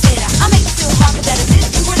lady that's there. I make you feel happy that it is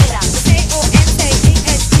in Grenada.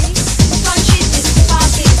 K-O-N-K-A-S-T. Come shit, this is the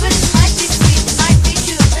party, but it might be sweet, it might be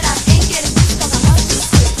cute, but I ain't getting this 'cause I'm hot too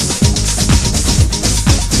sweet.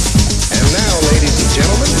 And now, ladies and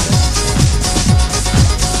gentlemen,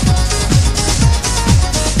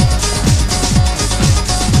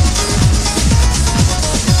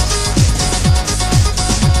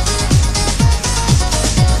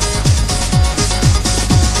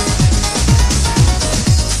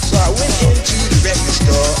 so I went into the record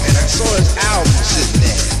store and I saw his album sitting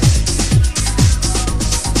there.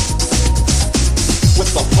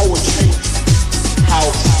 With the poetry,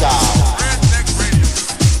 house style.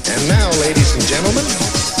 And now, ladies and gentlemen,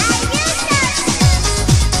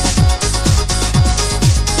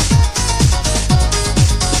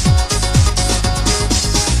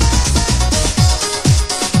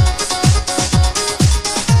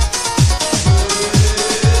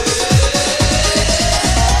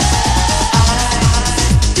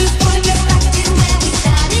 Just wanna get back to where we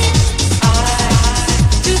started.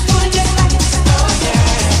 Just wanna get back to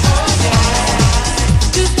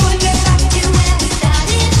Just wanna get back to where we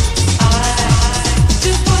started. Just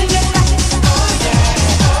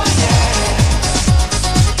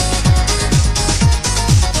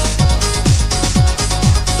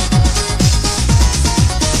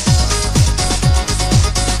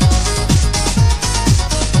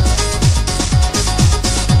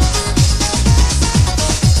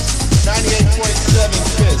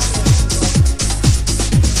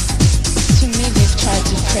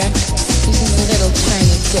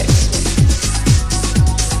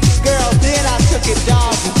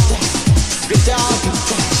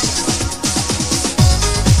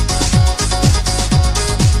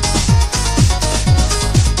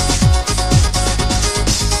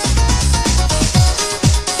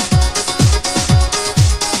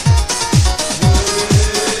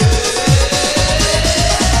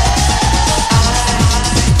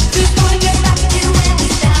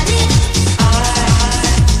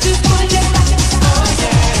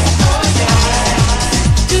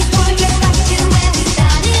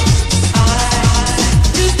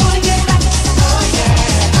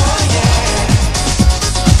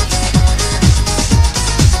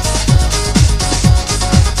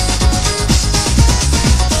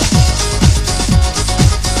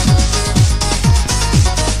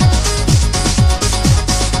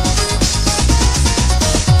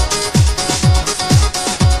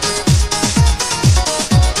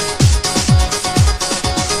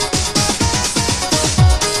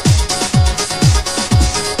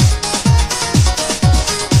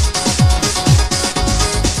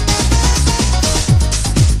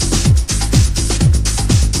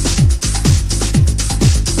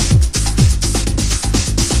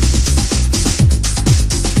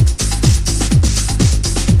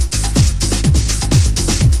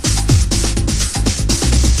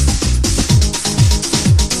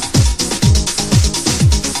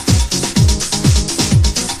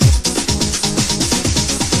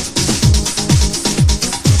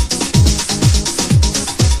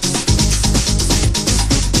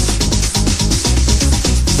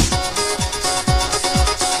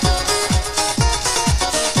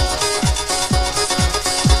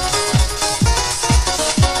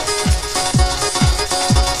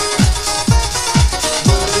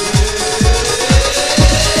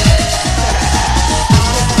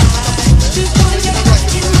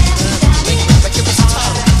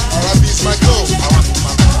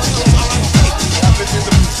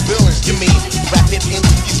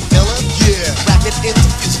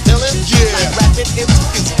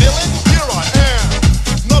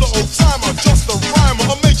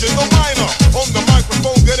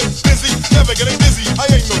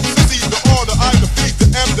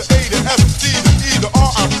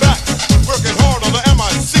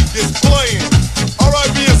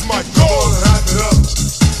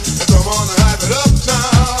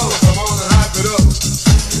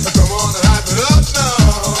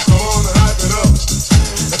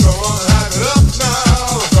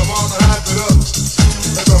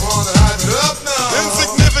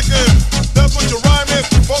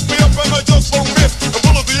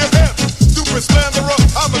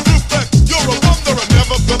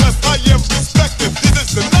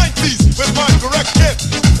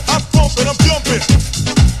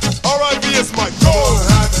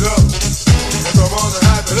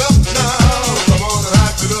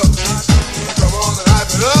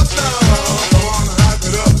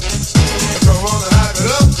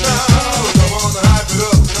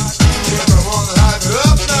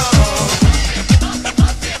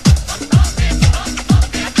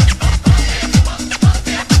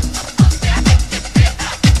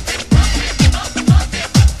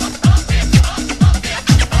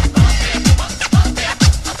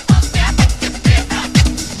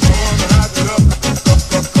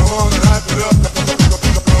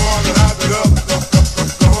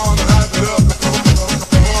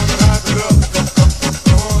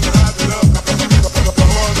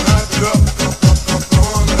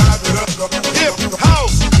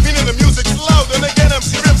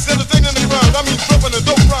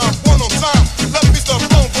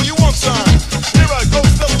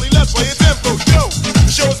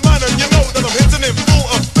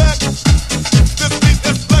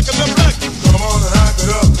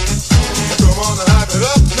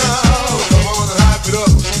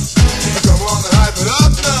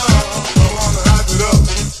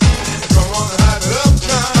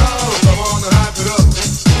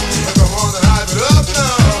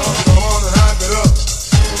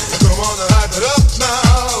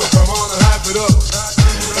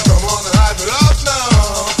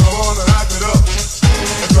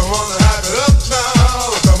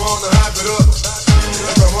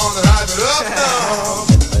gonna hype it up now.